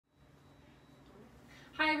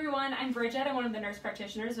Hi everyone, I'm Bridget. I'm one of the nurse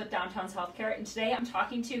practitioners with Downtown's Healthcare, and today I'm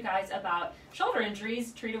talking to you guys about shoulder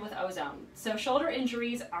injuries treated with ozone. So shoulder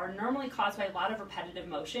injuries are normally caused by a lot of repetitive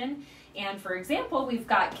motion, and for example, we've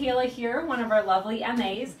got Kayla here, one of our lovely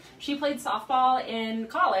MAs. She played softball in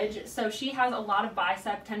college, so she has a lot of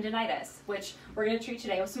bicep tendonitis, which we're going to treat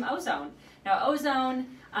today with some ozone. Now ozone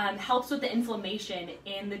helps with the inflammation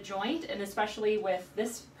in the joint, and especially with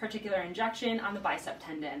this particular injection on the bicep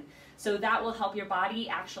tendon. So that will help your body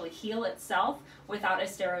actually heal itself without a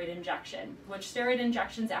steroid injection, which steroid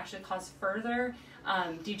injections actually cause further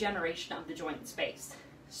degeneration of the joint space.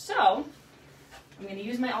 So I'm going to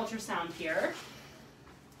use my ultrasound here.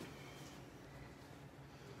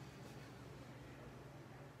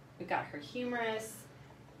 We've got her humerus,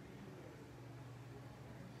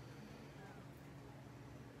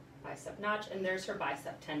 bicep notch, and there's her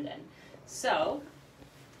bicep tendon. So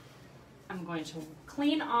I'm going to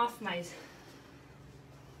clean off my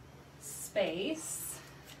space,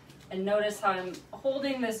 and notice how I'm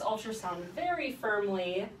holding this ultrasound very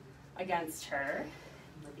firmly against her.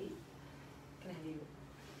 Libby, can I have you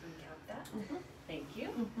uncap that? Mm-hmm. Thank you.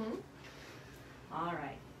 Mm-hmm. All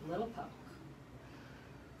right, little poke.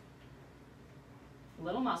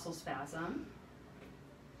 Little muscle spasm.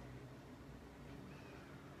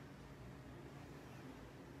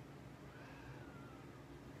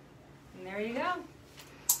 And there you go.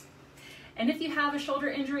 And if you have a shoulder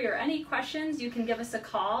injury or any questions, you can give us a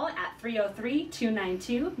call at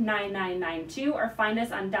 303-292-9992 or find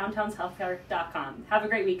us on downtownshealthcare.com. Have a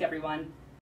great week, everyone.